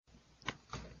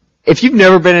If you've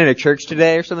never been in a church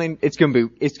today or something, it's gonna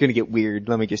get weird.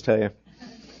 Let me just tell you.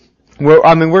 We're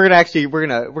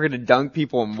gonna dunk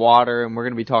people in water, and we're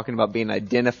gonna be talking about being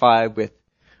identified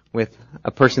with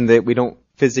a person that we don't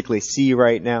physically see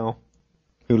right now,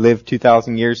 who lived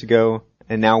 2,000 years ago,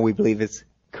 and now we believe is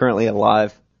currently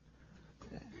alive.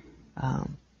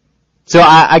 So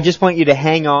I just want you to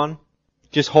hang on,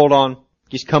 just hold on,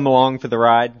 just come along for the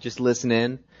ride, just listen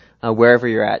in, wherever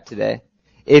you're at today.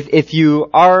 If you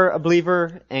are a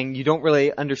believer and you don't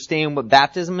really understand what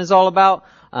baptism is all about,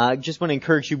 I just want to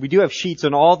encourage you. We do have sheets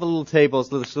on all the little tables,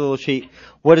 this little sheet.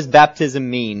 What does baptism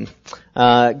mean?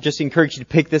 Just encourage you to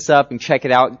pick this up and check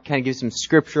it out. Kind of give some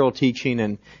scriptural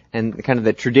teaching and kind of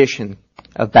the tradition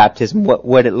of baptism,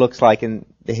 what it looks like in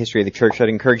the history of the church. I'd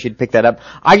encourage you to pick that up.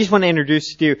 I just want to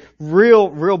introduce to you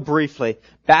real briefly.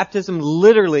 Baptism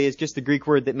literally is just the Greek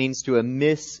word that means to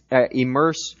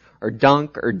immerse or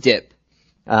dunk or dip.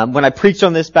 When I preached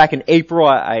on this back in April,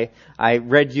 I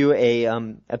read you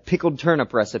a pickled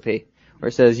turnip recipe where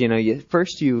it says,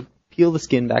 first you peel the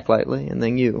skin back lightly, and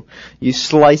then you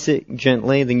slice it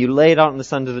gently, then you lay it out in the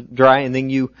sun to dry, and then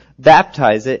you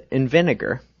baptize it in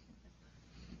vinegar.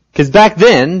 Because back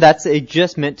then, it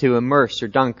just meant to immerse or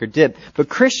dunk or dip. But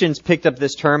Christians picked up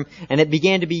this term, and it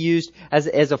began to be used as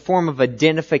a form of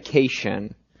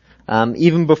identification.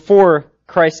 Even before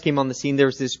Christ came on the scene, there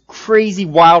was this crazy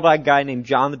wild-eyed guy named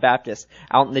John the Baptist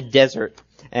out in the desert.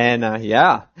 And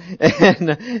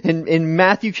in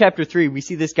Matthew chapter 3, we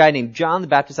see this guy named John the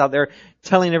Baptist out there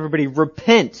telling everybody,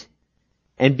 repent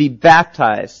and be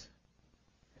baptized.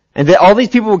 And that all these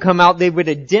people would come out, they would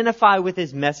identify with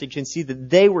his message and see that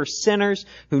they were sinners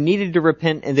who needed to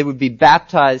repent, and they would be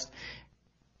baptized.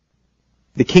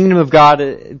 The kingdom of God,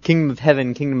 kingdom of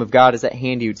heaven, kingdom of God is at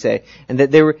hand, he would say. And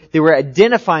that they were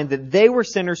identifying that they were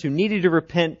sinners who needed to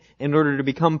repent in order to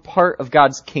become part of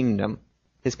God's kingdom,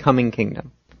 his coming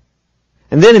kingdom.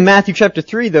 And then in Matthew chapter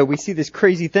 3, though, we see this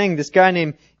crazy thing. This guy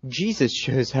named Jesus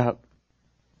shows up.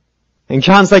 And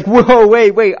John's like, whoa,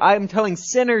 wait, I'm telling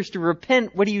sinners to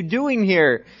repent. What are you doing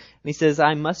here? And he says,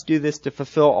 I must do this to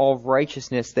fulfill all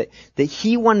righteousness. That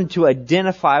he wanted to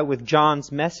identify with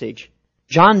John's message.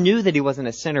 John knew that he wasn't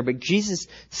a sinner, but Jesus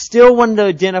still wanted to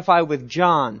identify with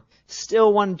John.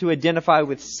 Still wanted to identify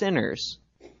with sinners.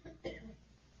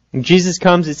 When Jesus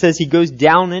comes, it says he goes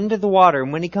down into the water.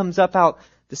 And when he comes up out,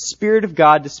 the Spirit of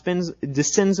God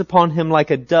descends upon him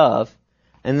like a dove.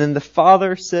 And then the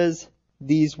Father says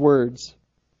these words,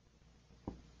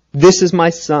 this is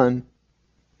my Son,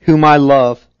 whom I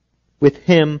love. With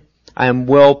him I am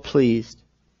well pleased.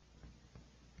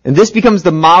 And this becomes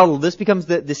the model, this becomes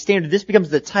the standard, this becomes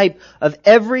the type of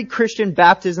every Christian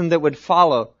baptism that would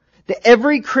follow. That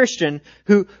every Christian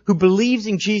who believes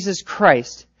in Jesus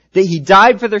Christ, that he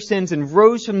died for their sins and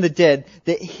rose from the dead,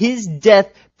 that his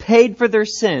death paid for their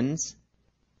sins,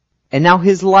 and now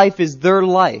his life is their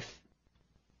life.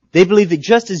 They believe that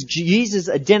just as Jesus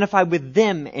identified with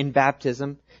them in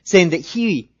baptism, saying that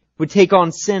he would take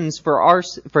on sins for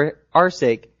our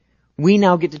sake, we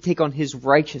now get to take on his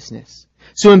righteousness.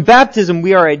 So in baptism,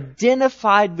 we are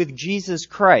identified with Jesus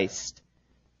Christ.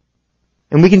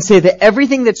 And we can say that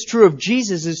everything that's true of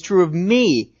Jesus is true of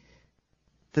me.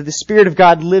 That the Spirit of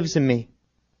God lives in me.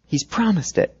 He's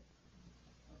promised it.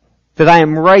 That I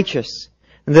am righteous.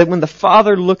 And that when the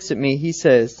Father looks at me, he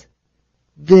says,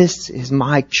 this is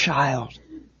my child,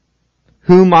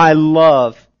 whom I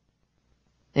love.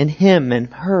 And him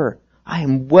and her, I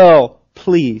am well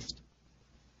pleased.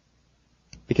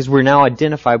 Because we're now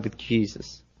identified with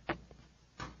Jesus.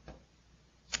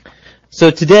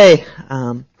 So today,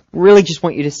 really just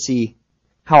want you to see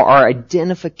how our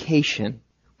identification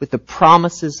with the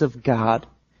promises of God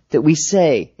that we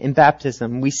say in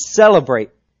baptism, we celebrate,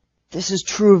 this is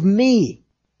true of me.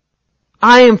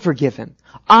 I am forgiven.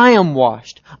 I am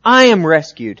washed. I am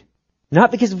rescued. Not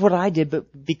because of what I did,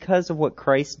 but because of what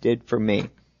Christ did for me.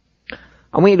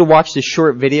 I want you to watch this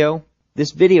short video.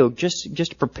 This video, just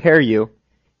to prepare you,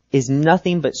 is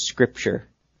nothing but Scripture.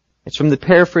 It's from the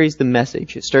Paraphrase the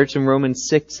Message. It starts in Romans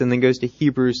 6 and then goes to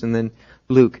Hebrews and then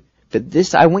Luke. But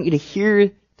this, I want you to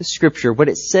hear the Scripture. What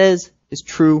it says is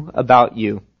true about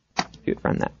you. If you would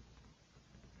run that.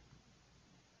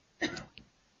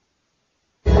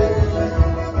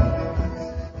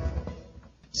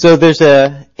 So there's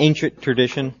an ancient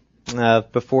tradition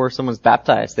before someone's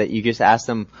baptized that you just ask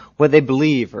them what they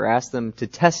believe or ask them to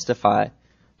testify,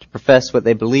 to profess what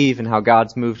they believe and how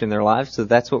God's moved in their lives. So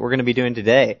that's what we're going to be doing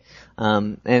today.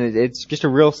 And it's just a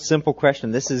real simple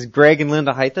question. This is Greg and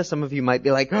Linda Heitha. Some of you might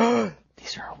be like, oh,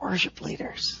 these are our worship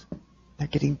leaders. They're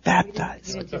getting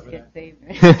baptized.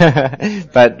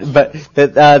 But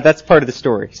that's part of the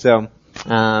story. So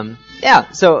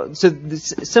So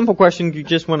this simple question you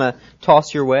just want to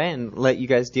toss your way and let you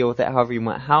guys deal with it however you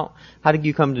want. How did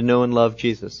you come to know and love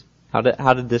Jesus? How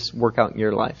did this work out in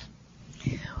your life?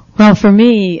 Well, for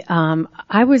me,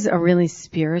 I was a really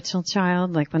spiritual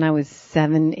child. Like when I was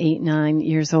 7, 8, 9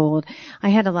 years old, I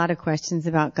had a lot of questions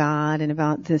about God and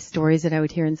about the stories that I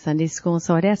would hear in Sunday school.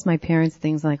 So I'd ask my parents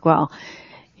things like, well,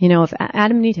 you know, if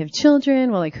Adam and Eve have children,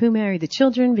 well, like, who married the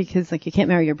children? Because, like, you can't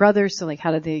marry your brothers, so, like,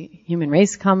 how did the human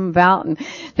race come about? And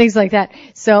things like that.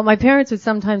 So my parents would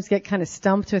sometimes get kind of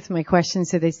stumped with my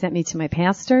questions, so they sent me to my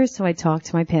pastor. So I talked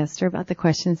to my pastor about the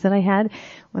questions that I had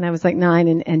when I was, like,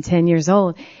 9 and 10 years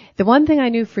old. The one thing I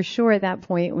knew for sure at that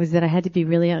point was that I had to be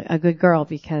really a good girl,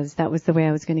 because that was the way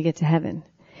I was going to get to heaven.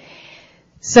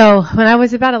 So when I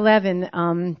was about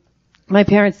 11, my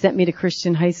parents sent me to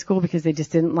Christian high school because they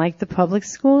just didn't like the public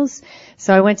schools.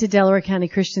 So I went to Delaware County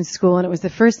Christian School, and it was the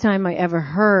first time I ever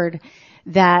heard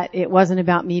that it wasn't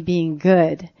about me being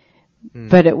good,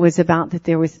 but it was about that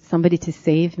there was somebody to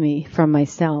save me from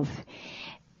myself.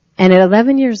 And at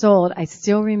 11 years old, I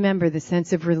still remember the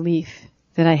sense of relief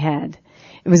that I had.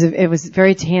 It was a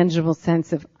very tangible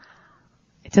sense of,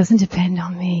 it doesn't depend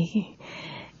on me.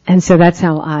 And so that's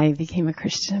how I became a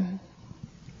Christian.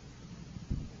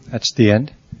 That's the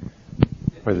end?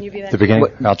 Or the beginning?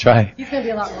 I'll try. He's going to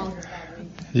be a lot longer,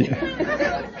 probably.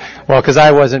 Yeah. Well, because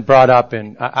I wasn't brought up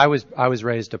in, I was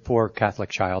raised a poor Catholic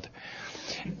child.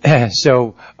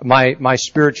 So my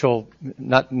spiritual,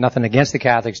 nothing against the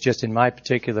Catholics, just in my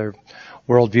particular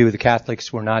worldview, the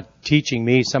Catholics were not teaching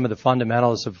me some of the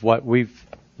fundamentals of what we've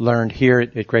learned here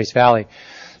at Grace Valley.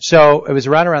 So it was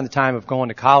around the time of going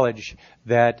to college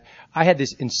that I had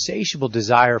this insatiable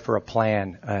desire for a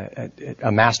plan,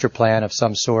 a master plan of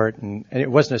some sort. And it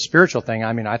wasn't a spiritual thing.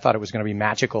 I mean, I thought it was going to be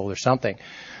magical or something.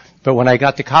 But when I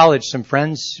got to college, some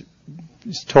friends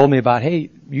told me about, hey,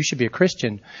 you should be a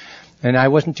Christian. And I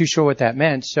wasn't too sure what that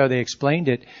meant. So they explained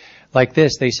it like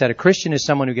this. They said a Christian is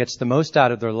someone who gets the most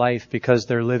out of their life because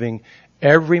they're living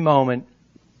every moment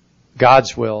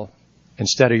God's will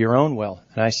instead of your own will.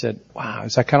 And I said, wow,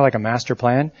 is that kind of like a master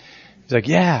plan? He's like,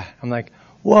 yeah. I'm like,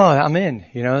 whoa, I'm in,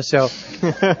 you know. So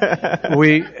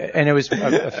and it was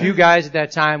a few guys at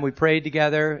that time. We prayed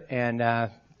together, and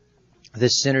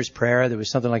this sinner's prayer, there was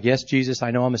something like, yes, Jesus,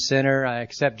 I know I'm a sinner. I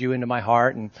accept you into my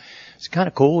heart. And it's kind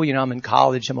of cool, you know. I'm in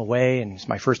college, I'm away, and it's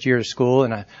my first year of school,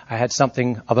 and I had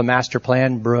something of a master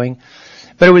plan brewing.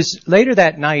 But it was later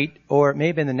that night, or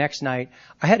maybe the next night,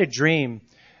 I had a dream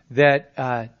that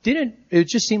it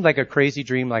just seemed like a crazy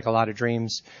dream, like a lot of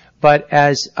dreams. But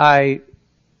as I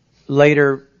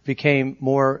later became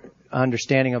more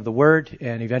understanding of the Word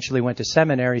and eventually went to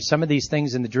seminary, some of these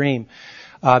things in the dream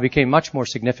became much more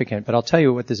significant. But I'll tell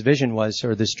you what this vision was,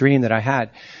 or this dream that I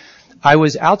had. I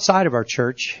was outside of our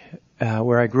church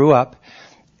where I grew up,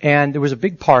 and there was a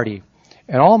big party.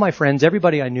 And all my friends,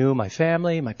 everybody I knew, my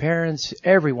family, my parents,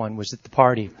 everyone was at the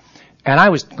party. And I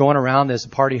was going around as a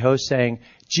party host saying,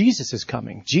 Jesus is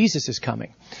coming, Jesus is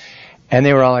coming. And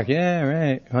they were all like, yeah,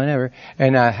 right, whatever.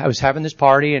 And I was having this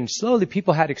party, and slowly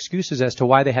people had excuses as to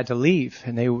why they had to leave.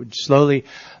 And they would slowly,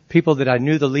 people that I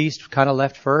knew the least kind of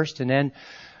left first. And then,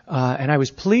 and I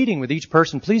was pleading with each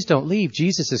person, please don't leave.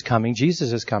 Jesus is coming.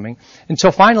 Jesus is coming. And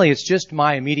so finally, it's just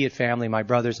my immediate family, my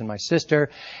brothers and my sister.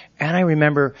 And I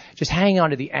remember just hanging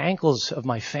onto the ankles of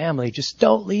my family. Just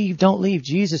don't leave. Don't leave.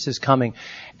 Jesus is coming.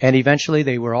 And eventually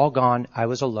they were all gone. I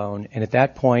was alone. And at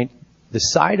that point, the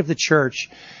side of the church,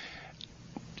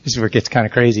 this is where it gets kind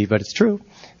of crazy, but it's true.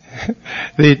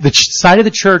 The side of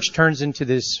the church turns into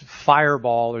this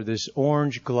fireball, or this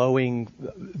orange glowing,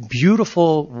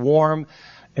 beautiful, warm,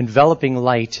 enveloping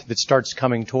light that starts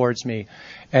coming towards me.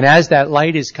 And as that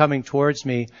light is coming towards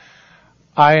me,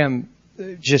 I am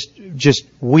just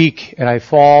weak, and I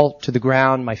fall to the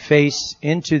ground, my face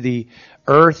into the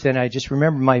earth, and I just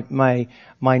remember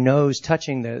my nose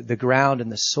touching the ground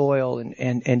and the soil,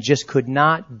 and just could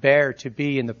not bear to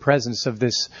be in the presence of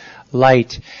this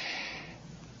light.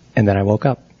 And then I woke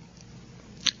up.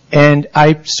 And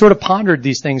I sort of pondered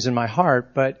these things in my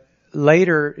heart, but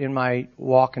later in my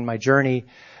walk and my journey,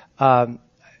 the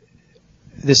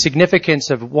significance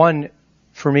of one,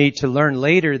 for me to learn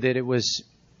later that it was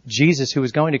Jesus who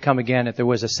was going to come again, if there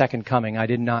was a second coming. I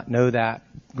did not know that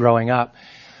growing up.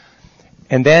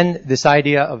 And then this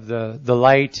idea of the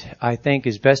light, I think,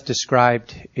 is best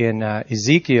described in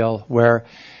Ezekiel, where,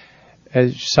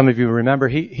 as some of you remember,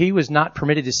 he was not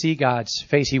permitted to see God's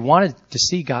face. He wanted to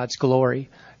see God's glory.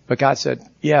 But God said,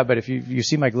 yeah, but if you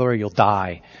see my glory, you'll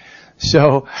die.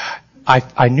 So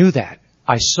I knew that.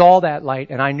 I saw that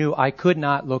light, and I knew I could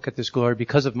not look at this glory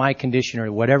because of my condition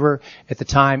or whatever. At the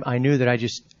time, I knew that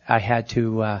I had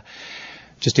to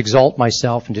just exalt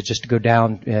myself and to just go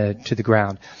down to the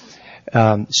ground.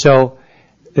 So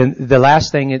the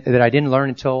last thing that I didn't learn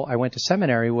until I went to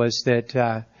seminary was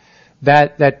that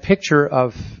that picture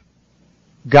of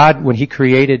God when He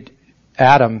created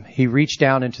Adam, He reached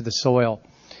down into the soil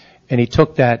and He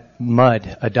took that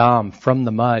mud, Adam, from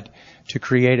the mud to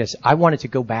create us. I wanted to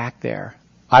go back there.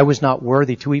 I was not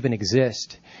worthy to even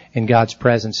exist in God's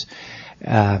presence.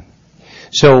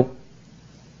 So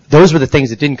those were the things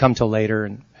that didn't come till later.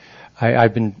 And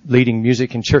I've been leading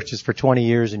music in churches for 20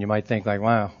 years, and you might think like,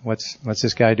 wow, what's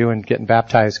this guy doing getting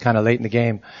baptized kind of late in the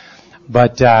game?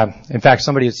 But in fact,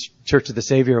 somebody at Church of the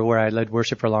Savior, where I led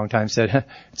worship for a long time, said,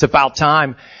 it's about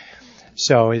time.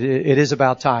 So it is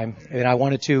about time. And I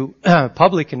wanted to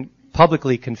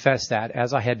publicly confess that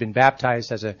as I had been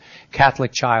baptized as a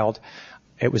Catholic child.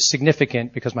 It was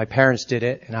significant because my parents did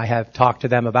it, and I have talked to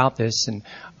them about this, and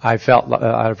I felt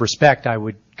out of respect I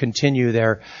would continue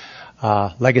their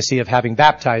legacy of having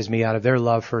baptized me out of their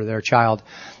love for their child.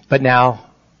 But now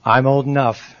I'm old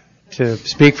enough to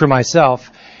speak for myself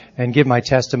and give my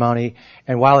testimony.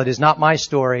 And while it is not my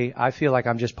story, I feel like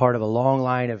I'm just part of a long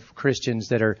line of Christians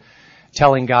that are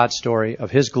telling God's story of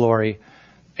His glory.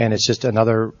 And it's just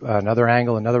another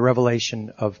angle, another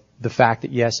revelation of the fact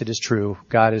that, yes, it is true.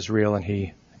 God is real and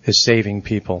He is saving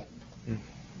people.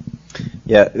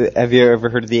 Yeah. Have you ever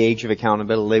heard of the age of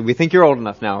accountability? We think you're old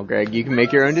enough now, Greg. You can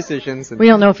make your own decisions. We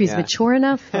don't know if he's mature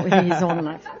enough, but we think he's old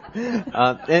enough. Did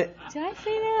I say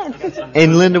that?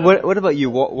 And Linda, what about you?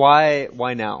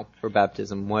 Why now for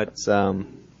baptism? What brought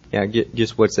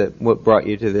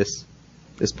you to this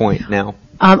point now?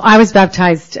 I was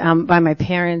baptized by my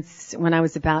parents when I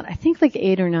was about, I think, like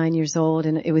 8 or 9 years old,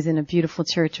 and it was in a beautiful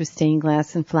church with stained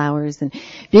glass and flowers. And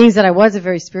being that I was a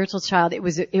very spiritual child, it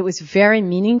was very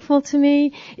meaningful to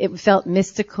me. It felt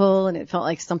mystical, and it felt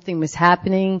like something was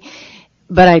happening,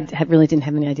 but I really didn't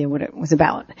have any idea what it was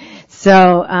about.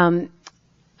 So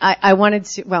I wanted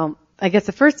to. Well, I guess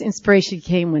the first inspiration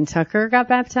came when Tucker got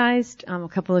baptized a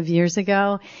couple of years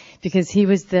ago, because he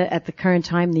was at the current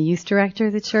time the youth director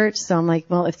of the church. So I'm like,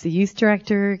 well, if the youth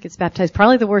director gets baptized,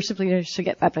 probably the worship leader should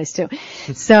get baptized too.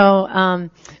 So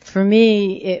for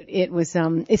me,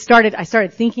 I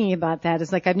started thinking about that.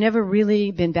 It's like I've never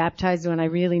really been baptized when I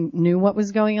really knew what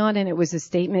was going on, and it was a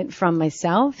statement from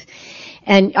myself.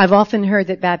 And I've often heard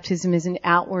that baptism is an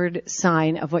outward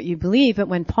sign of what you believe, but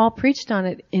when Paul preached on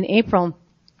it in April,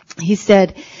 he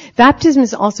said, baptism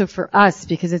is also for us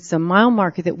because it's a mile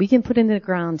marker that we can put into the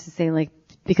ground to say, like,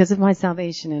 because of my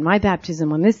salvation and my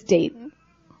baptism on this date.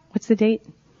 What's the date?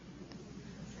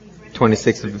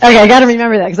 26th of... Okay, I gotta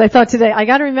remember that because I thought today, I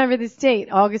gotta remember this date,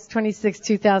 August 26,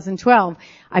 2012.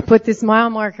 I put this mile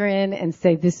marker in and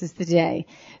say, this is the day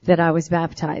that I was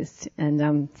baptized.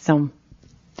 And so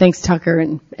thanks Tucker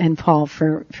and Paul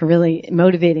for really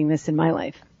motivating this in my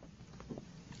life.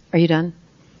 Are you done?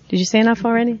 Did you say enough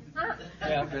already?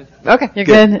 Yeah, I'm good. Okay. You're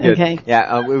good? Okay.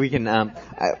 Yeah, we can,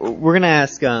 we're gonna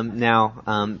ask,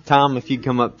 now, Tom, if you'd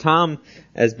come up. Tom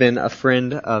has been a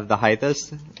friend of the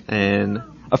Hythas and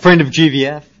a friend of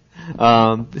GVF.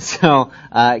 So,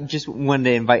 just wanted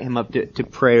to invite him up to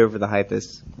pray over the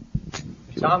Hythas.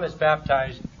 Tom has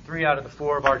baptized 3 out of the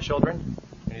 4 of our children,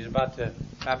 and he's about to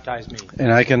baptize me.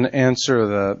 And I can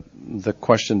answer the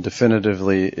question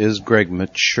definitively, is Greg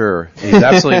mature? He's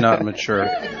absolutely not mature.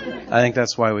 I think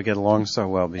that's why we get along so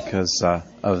well, because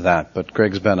of that. But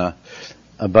Greg's been a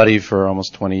buddy for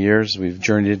almost 20 years. We've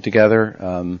journeyed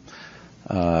together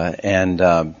and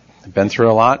been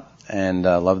through a lot, and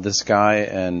love this guy,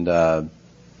 and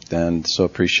so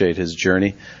appreciate his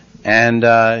journey and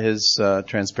his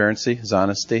transparency, his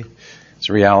honesty, his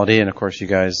reality. And of course you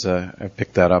guys have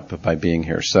picked that up by being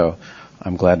here. So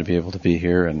I'm glad to be able to be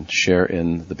here and share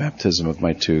in the baptism of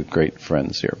my 2 great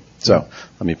friends here. So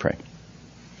let me pray.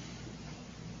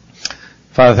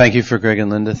 Father, thank you for Greg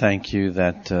and Linda. Thank you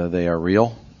that they are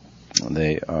real.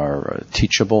 They are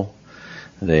teachable.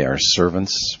 They are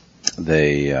servants.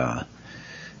 They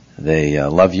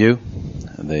love you.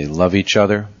 They love each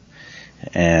other,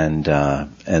 and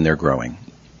they're growing.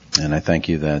 And I thank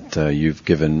you that you've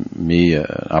given me an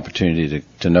opportunity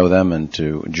to know them and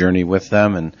to journey with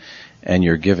them, and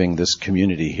you're giving this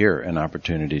community here an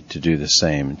opportunity to do the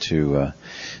same, to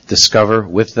discover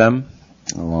with them,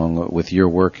 along with your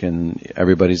work in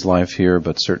everybody's life here,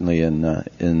 but certainly in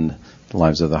the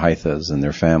lives of the Hythas and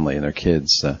their family and their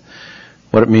kids,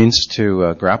 what it means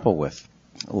to grapple with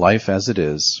life as it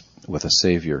is with a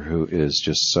Savior who is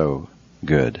just so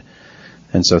good.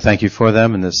 And so thank you for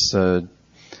them and this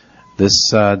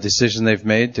decision they've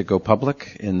made to go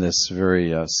public in this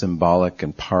very symbolic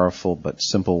and powerful but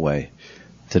simple way,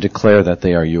 to declare that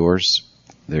they are yours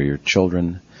They're your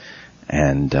children,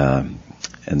 and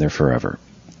they're forever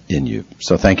in you.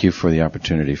 So thank you for the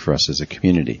opportunity for us as a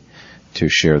community to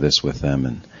share this with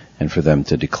them and for them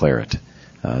to declare it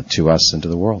to us and to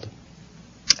the world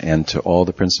and to all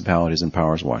the principalities and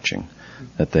powers watching,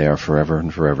 that they are forever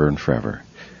and forever and forever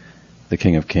the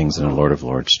King of Kings and the Lord of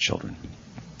Lords' children.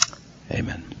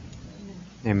 Amen.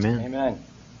 Amen. Amen.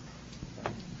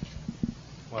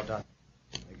 Well done.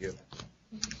 Thank you.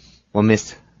 Well,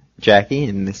 Miss Jackie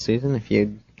and Miss Susan, if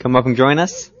you'd come up and join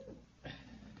us.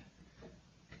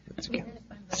 Let's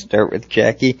start with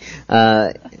Jackie.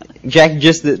 Jackie,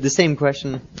 just the same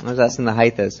question I was asking the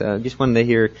Haithas. Just wanted to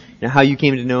hear how you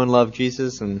came to know and love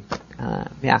Jesus and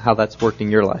how that's worked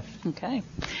in your life. Okay.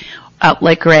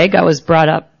 Like Greg, I was brought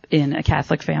up in a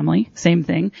Catholic family, same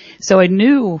thing. So I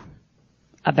knew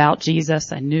about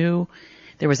Jesus. I knew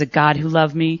there was a God who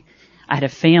loved me. I had a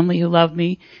family who loved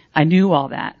me. I knew all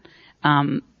that.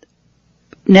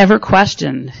 Never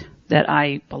questioned that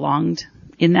I belonged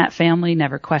in that family,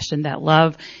 never questioned that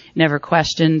love, never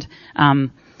questioned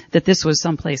that this was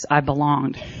someplace I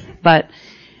belonged. But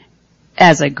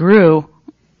as I grew,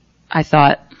 I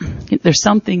thought, there's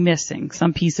something missing.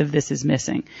 Some piece of this is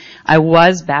missing. I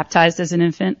was baptized as an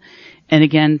infant, and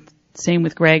again, same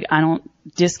with Greg, I don't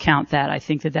discount that. I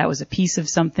think that was a piece of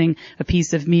something, a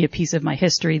piece of me, a piece of my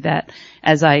history that,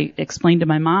 as I explained to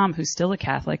my mom, who's still a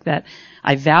Catholic, that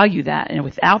I value that. And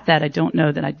without that, I don't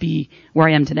know that I'd be where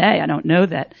I am today. I don't know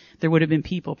that there would have been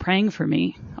people praying for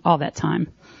me all that time.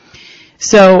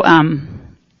 So, I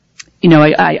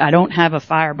don't have a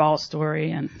fireball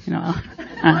story, and,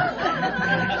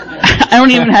 I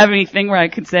don't even have anything where I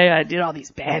could say I did all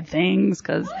these bad things,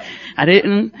 because I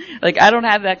didn't. I don't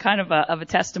have that kind of a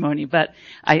testimony, but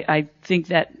I think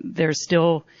that there's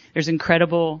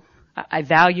incredible, I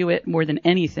value it more than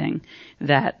anything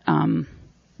that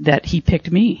he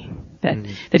picked me,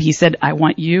 that he said, I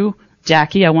want you,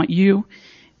 Jackie, I want you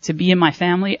to be in my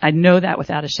family. I know that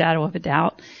without a shadow of a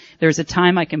doubt. There's a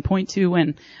time I can point to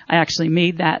when I actually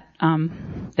made that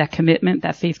commitment,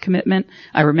 that faith commitment.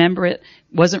 I remember it.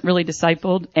 Wasn't really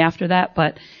discipled after that,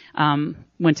 but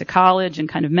went to college and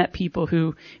kind of met people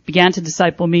who began to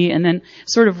disciple me, and then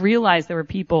sort of realized there were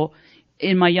people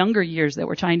in my younger years that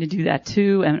were trying to do that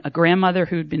too, and a grandmother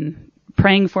who'd been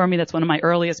praying for me. That's one of my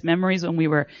earliest memories, when we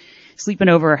were sleeping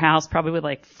over her house, probably with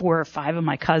 4 or 5 of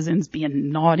my cousins,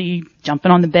 being naughty,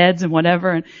 jumping on the beds and whatever.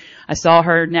 And I saw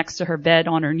her next to her bed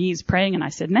on her knees praying, and I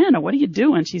said, Nana, what are you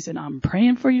doing? She said, I'm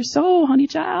praying for your soul, honey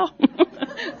child.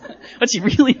 What she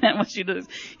really meant was she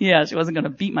wasn't going to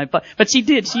beat my butt. But she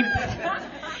did.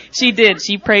 She did.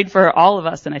 She prayed for all of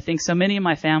us, and I think so many of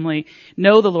my family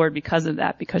know the Lord because of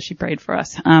that, because she prayed for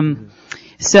us.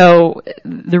 So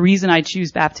the reason I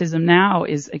choose baptism now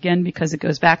is, again, because it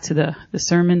goes back to the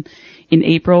sermon in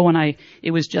April, when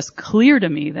it was just clear to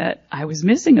me that I was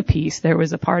missing a piece. There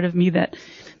was a part of me that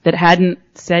hadn't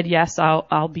said, yes,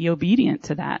 I'll be obedient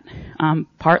to that.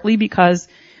 Partly because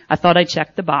I thought I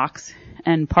checked the box,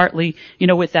 and partly,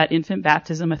 with that infant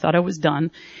baptism, I thought I was done.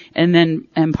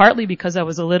 And partly because I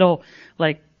was a little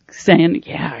saying,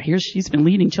 she's been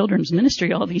leading children's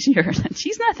ministry all these years, and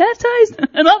she's not baptized,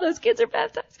 and all those kids are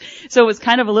baptized. So it was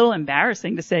kind of a little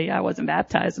embarrassing to say I wasn't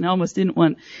baptized, and I almost didn't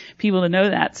want people to know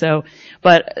that. So,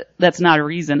 but that's not a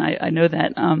reason. I know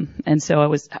that. And so I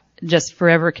was just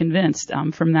forever convinced,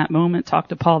 from that moment, talked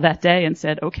to Paul that day and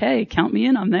said, okay, count me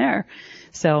in, I'm there.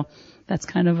 So that's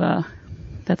kind of,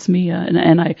 that's me.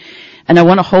 And I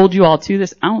want to hold you all to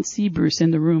this. I don't see Bruce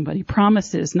in the room, but he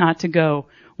promises not to go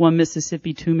 1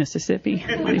 Mississippi, 2 Mississippi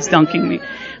when he's dunking me.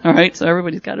 All right, so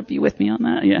everybody's got to be with me on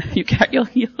that. Yeah,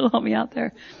 you'll help me out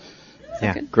there.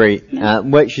 Yeah, good? Great. Yeah.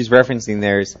 What she's referencing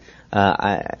there is,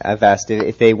 I've asked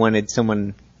if they wanted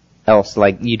someone else,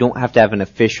 you don't have to have an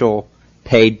official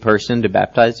paid person to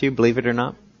baptize you, believe it or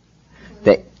not.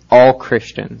 That all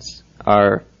Christians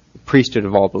are priesthood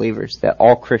of all believers, that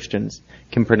all Christians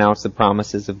can pronounce the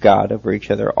promises of God over each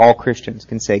other. All Christians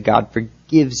can say God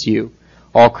forgives you.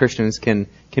 All Christians can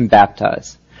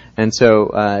baptize. And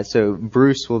so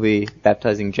Bruce will be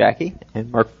baptizing Jackie,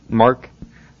 and Mark,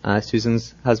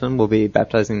 Susan's husband, will be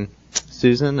baptizing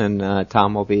Susan, and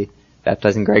Tom will be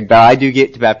baptizing Greg. But I do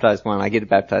get to baptize one. I get to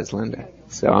baptize Linda.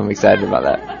 So I'm excited about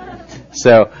that.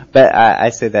 So, but I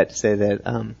say that to say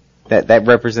that, that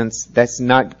represents, that's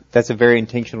a very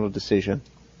intentional decision.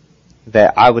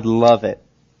 That I would love it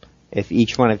if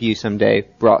each one of you someday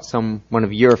brought one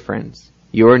of your friends,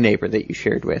 your neighbor that you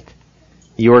shared with,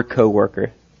 your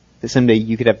coworker, that someday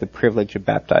you could have the privilege of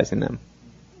baptizing them.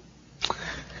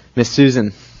 Miss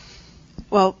Susan.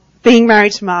 Well, being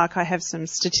married to Mark, I have some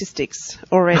statistics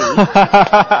already.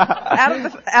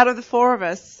 Out of the 4 of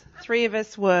us, three of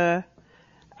us were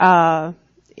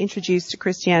introduced to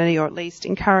Christianity, or at least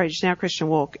encouraged in our Christian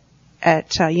walk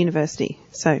at university.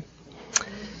 So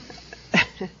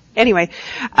anyway,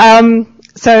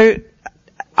 so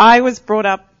I was brought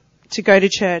up to go to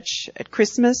church at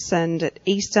Christmas and at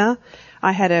Easter.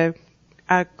 I had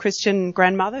a Christian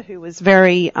grandmother who was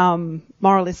very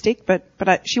moralistic,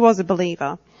 but she was a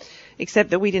believer,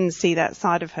 except that we didn't see that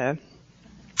side of her.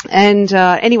 And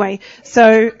anyway,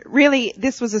 so really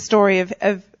this was a story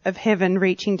of heaven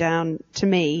reaching down to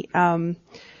me.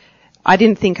 I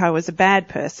didn't think I was a bad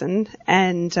person,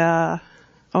 and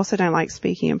also don't like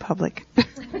speaking in public.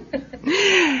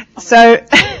 So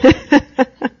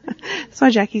that's why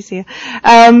Jackie's here.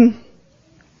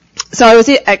 So I was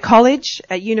at college,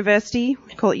 at university.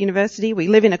 We call it university. We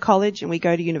live in a college and we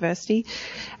go to university.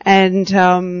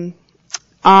 And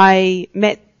I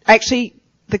met, actually,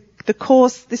 the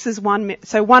course, this is one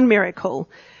miracle.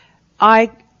 I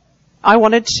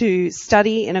wanted to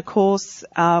study in a course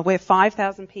where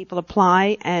 5,000 people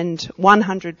apply and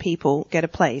 100 people get a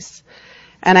place.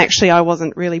 And actually I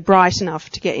wasn't really bright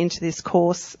enough to get into this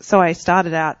course, so I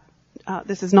started out,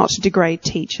 this is not to degrade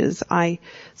teachers, I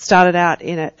started out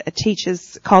in a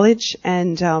teacher's college,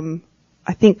 and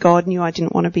I think God knew I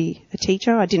didn't want to be a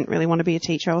teacher. I didn't really want to be a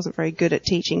teacher. I wasn't very good at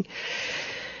teaching.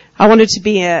 I wanted to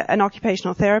be an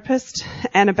occupational therapist,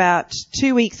 and about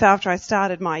 2 weeks after I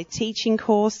started my teaching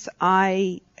course,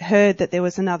 I heard that there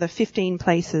was another 15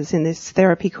 places in this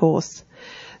therapy course.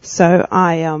 So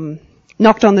I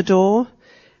knocked on the door,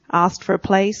 asked for a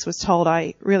place, was told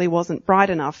I really wasn't bright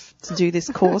enough to do this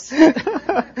course.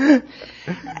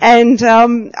 And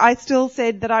I still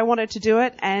said that I wanted to do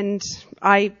it, and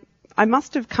I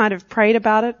must have kind of prayed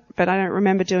about it, but I don't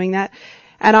remember doing that.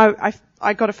 And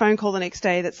I got a phone call the next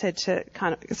day that said to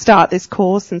kind of start this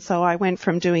course, and so I went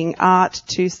from doing art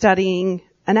to studying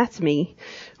anatomy,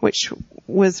 which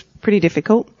was pretty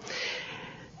difficult.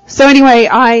 So anyway,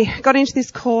 I got into this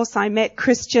course, I met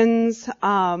Christians,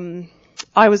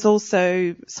 I was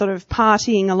also sort of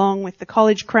partying along with the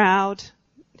college crowd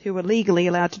who were legally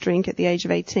allowed to drink at the age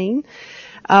of 18.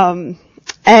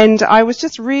 And I was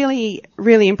just really,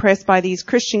 really impressed by these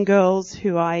Christian girls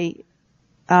who I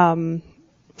hung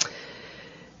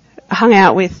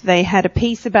out with. They had a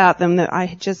peace about them that I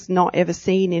had just not ever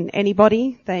seen in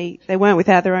anybody. They weren't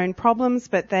without their own problems,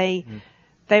 but they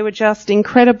were just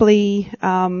incredibly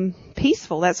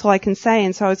peaceful. That's all I can say.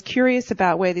 And so I was curious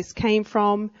about where this came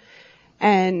from.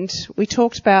 And we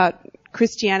talked about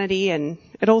Christianity, and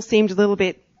it all seemed a little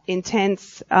bit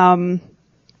intense. I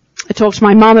talked to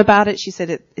my mum about it. She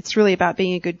said it's really about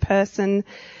being a good person.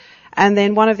 And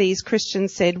then one of these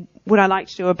Christians said, would I like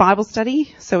to do a Bible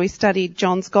study? So we studied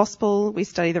John's Gospel. We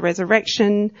studied the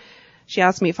resurrection. She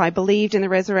asked me if I believed in the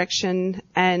resurrection.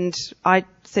 And I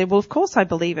said, well, of course I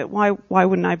believe it. Why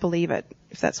wouldn't I believe it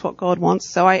if that's what God wants?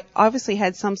 So I obviously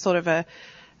had some sort of a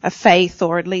faith,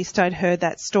 or at least I'd heard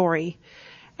that story.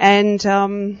 And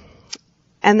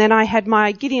then I had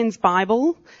my Gideon's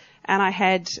Bible, and I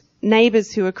had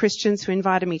neighbours who were Christians who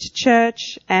invited me to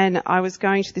church, and I was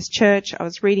going to this church, I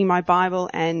was reading my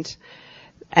Bible, and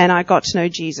I got to know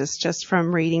Jesus just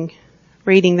from reading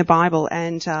the Bible,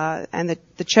 and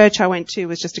the church I went to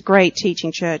was just a great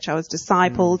teaching church. I was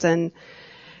discipled,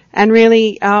 and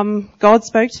really, God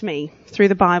spoke to me through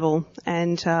the Bible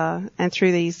and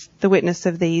through the witness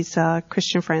of these,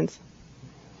 Christian friends.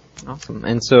 Awesome.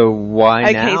 And so why now?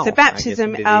 Okay, so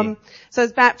baptism, so I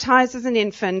was baptized as an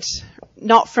infant,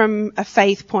 not from a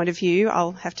faith point of view.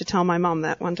 I'll have to tell my mum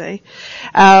that one day.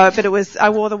 But I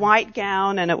wore the white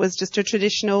gown, and it was just a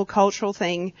traditional cultural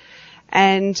thing.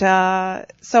 And,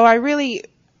 so I really,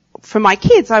 for my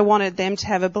kids, I wanted them to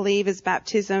have a believer's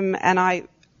baptism, and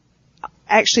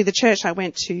actually the church I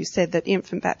went to said that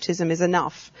infant baptism is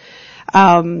enough.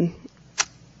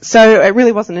 So it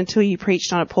really wasn't until you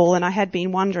preached on it, Paul, and I had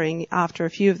been wondering after a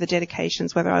few of the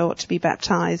dedications whether I ought to be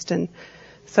baptized, and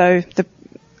so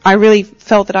I really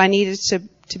felt that I needed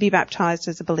to be baptized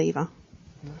as a believer.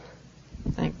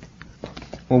 Thanks.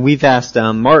 Well, we've asked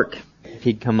Mark if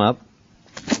he'd come up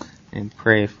and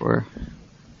pray for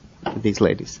these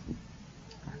ladies.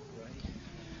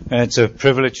 It's a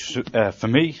privilege for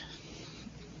me.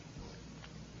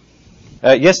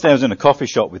 Yesterday I was in a coffee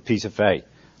shop with Peter Fay,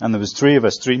 and there was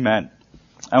three men.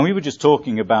 And we were just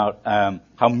talking about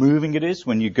how moving it is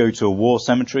when you go to a war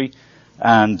cemetery.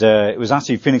 And it was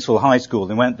actually Phoenixville High School.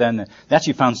 They went then, they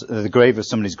actually found the grave of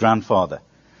somebody's grandfather.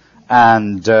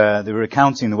 And they were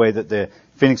recounting the way that the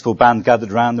Phoenixville band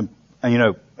gathered around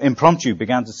and impromptu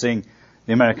began to sing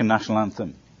the American national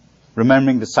anthem,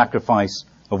 remembering the sacrifice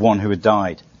of one who had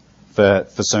died for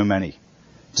so many.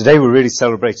 Today we're really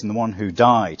celebrating the one who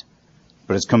died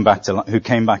but who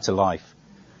came back to life.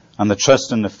 And the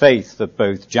trust and the faith that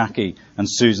both Jackie and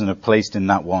Susan have placed in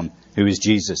that one, who is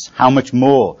Jesus. How much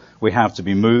more we have to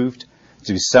be moved,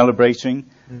 to be celebrating,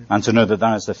 and to know that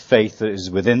that is the faith that is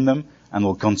within them and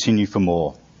will continue for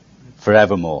more,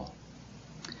 forevermore.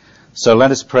 So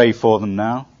let us pray for them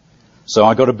now. So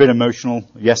I got a bit emotional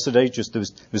yesterday. Just there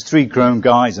was 3 grown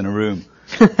guys in a room,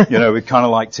 with kind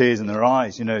of like tears in their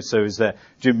eyes, So it was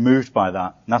moved by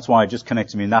that. And that's why it just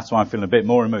connected me, and that's why I'm feeling a bit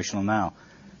more emotional now,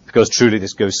 because truly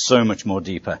this goes so much more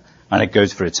deeper, and it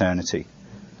goes for eternity.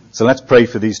 So let's pray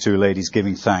for these 2 ladies,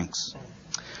 giving thanks.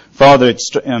 Father,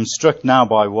 I'm struck now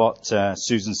by what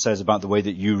Susan says about the way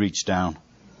that you reach down.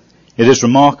 It is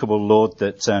remarkable, Lord,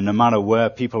 that no matter where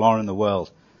people are in the world,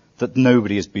 that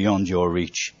nobody is beyond your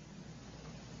reach.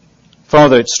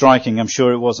 Father, it's striking, I'm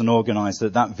sure it wasn't organised,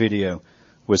 that video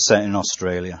was set in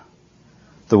Australia.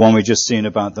 The one we just seen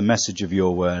about the message of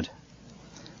your word.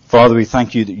 Father, we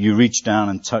thank you that you reached down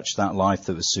and touched that life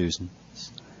that was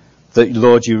Susan's. That,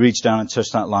 Lord, you reached down and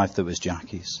touched that life that was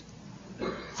Jackie's.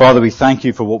 Father, we thank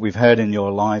you for what we've heard in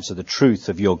your lives of the truth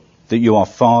of that you are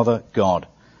Father God.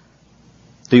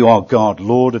 That you are God,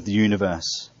 Lord of the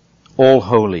universe, all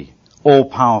holy, all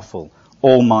powerful,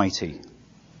 almighty.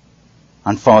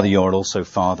 And Father, you are also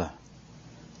Father.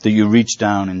 That you reach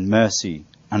down in mercy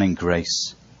and in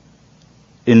grace.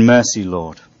 In mercy,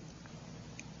 Lord.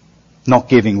 Not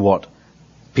giving what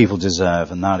people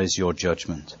deserve, and that is your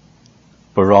judgment.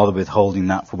 But rather withholding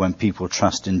that for when people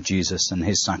trust in Jesus and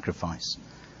his sacrifice.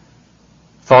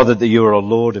 Father, that you are a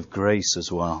Lord of grace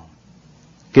as well.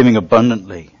 Giving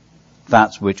abundantly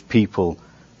that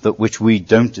which we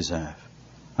don't deserve.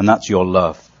 And that's your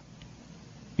love.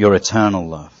 Your eternal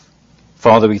love.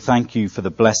 Father, we thank you for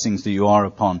the blessings that you are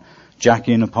upon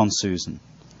Jackie and upon Susan.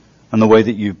 And the way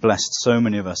that you've blessed so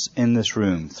many of us in this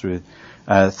room through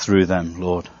them,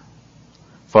 Lord.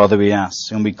 Father, we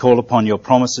ask and we call upon your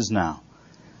promises now.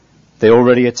 They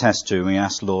already attest to, and we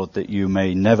ask, Lord, that you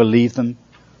may never leave them,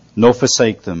 nor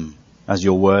forsake them, as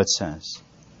your word says.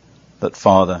 That,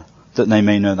 Father, that they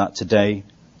may know that today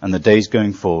and the days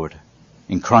going forward.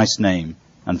 In Christ's name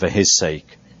and for his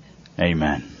sake.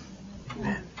 Amen.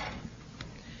 Amen.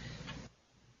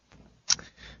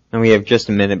 And we have just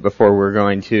a minute before we're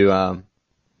going to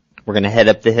head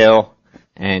up the hill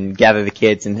and gather the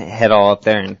kids and head all up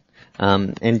there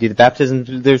and do the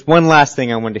baptism. There's one last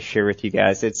thing I wanted to share with you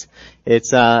guys. It's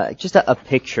just a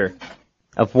picture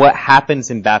of what happens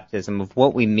in baptism, of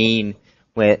what we mean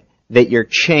with that you're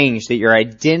changed, that your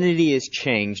identity is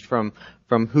changed from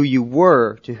who you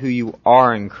were to who you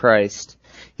are in Christ.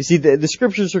 You see, the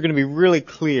scriptures are going to be really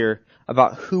clear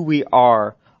about who we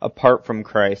are apart from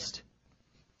Christ.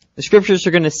 The scriptures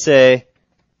are going to say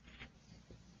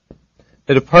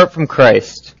that apart from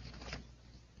Christ,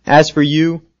 as for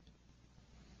you,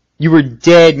 you were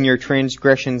dead in your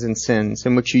transgressions and sins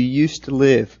in which you used to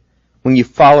live when you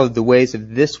followed the ways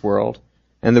of this world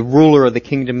and the ruler of the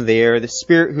kingdom of the air, the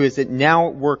spirit who is now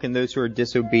at work in those who are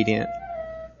disobedient.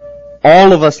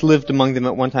 All of us lived among them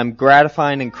at one time,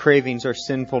 gratifying and craving our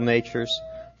sinful natures,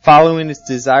 following its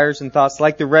desires and thoughts.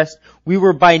 Like the rest, we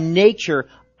were by nature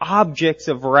objects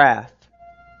of wrath.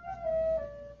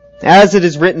 As it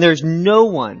is written, there's no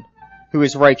one who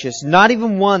is righteous, not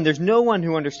even one. There's no one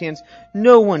who understands.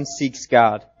 No one seeks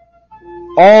God.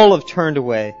 All have turned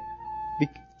away.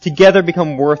 Together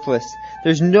become worthless.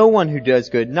 There's no one who does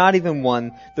good, not even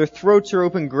one. Their throats are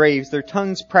open graves. Their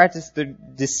tongues practice their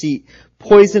deceit.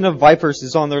 Poison of vipers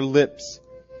is on their lips.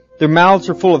 Their mouths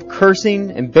are full of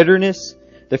cursing and bitterness.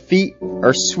 Their feet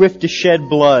are swift to shed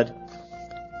blood.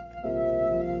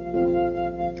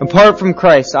 Apart from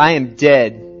Christ, I am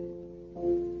dead.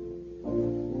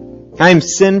 I am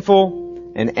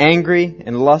sinful and angry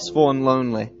and lustful and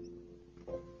lonely.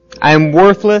 I am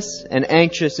worthless and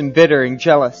anxious and bitter and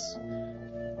jealous.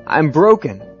 I am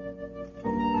broken.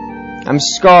 I'm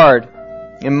scarred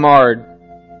and marred.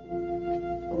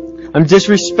 I'm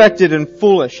disrespected and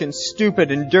foolish and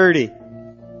stupid and dirty.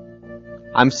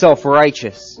 I'm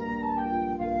self-righteous.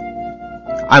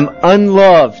 I'm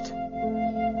unloved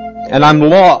and I'm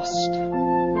lost.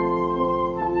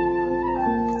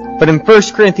 But in 1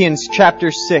 Corinthians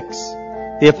chapter 6,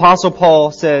 the Apostle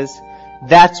Paul says,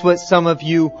 that's what some of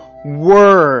you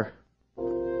were.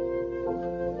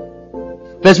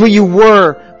 That's what you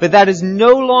were, but that is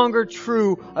no longer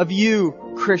true of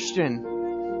you,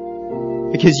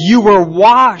 Christian. Because you were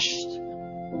washed.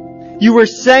 You were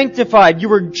sanctified. You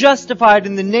were justified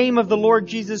in the name of the Lord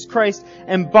Jesus Christ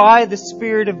and by the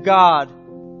Spirit of God.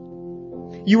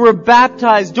 You were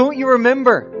baptized. Don't you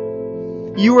remember?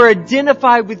 You were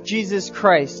identified with Jesus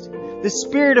Christ. The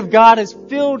Spirit of God has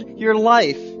filled your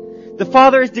life. The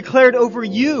Father has declared over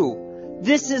you,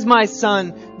 this is my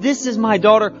Son, this is my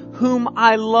daughter, whom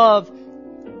I love,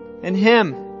 and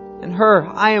him and her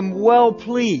I am well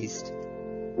pleased.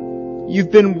 You've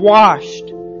been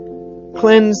washed,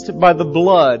 cleansed by the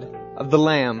blood of the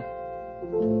Lamb.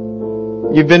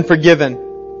 You've been forgiven.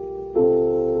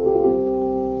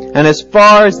 And as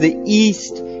far as the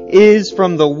east is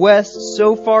from the west,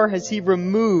 so far has He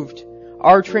removed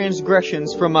our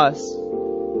transgressions from us.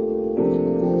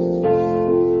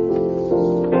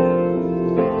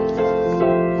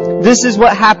 This is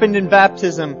what happened in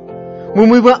baptism. When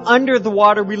we went under the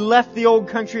water, we left the old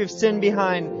country of sin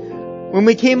behind. When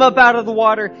we came up out of the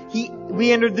water,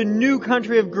 we entered the new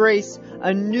country of grace,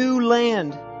 a new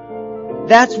land.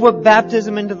 That's what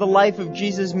baptism into the life of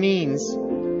Jesus means.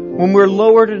 When we're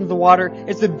lowered into the water,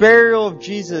 it's the burial of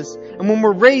Jesus. And when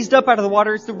we're raised up out of the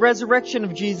water, it's the resurrection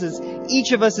of Jesus.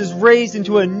 Each of us is raised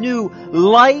into a new,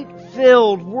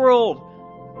 light-filled world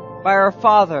by our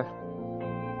Father,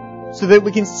 so that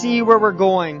we can see where we're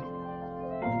going.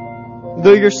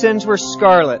 Though your sins were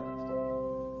scarlet,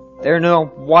 they're now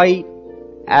white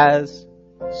as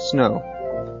snow.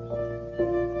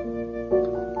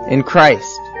 In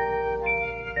Christ,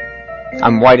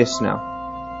 I'm white as snow.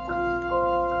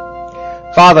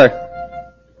 Father,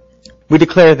 we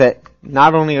declare that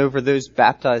not only over those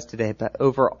baptized today, but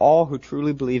over all who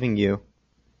truly believe in you.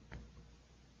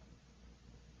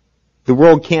 The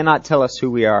world cannot tell us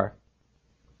who we are.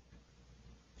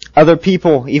 Other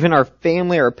people, even our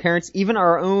family, our parents, even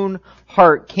our own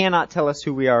heart cannot tell us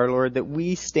who we are, Lord, that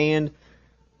we stand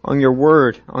on your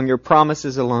word, on your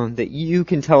promises alone, that you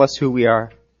can tell us who we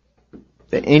are.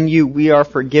 That in you we are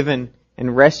forgiven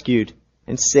and rescued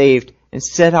and saved and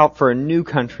set out for a new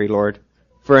country, Lord,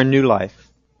 for a new life.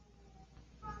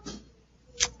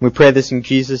 We pray this in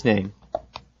Jesus' name.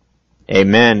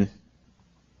 Amen.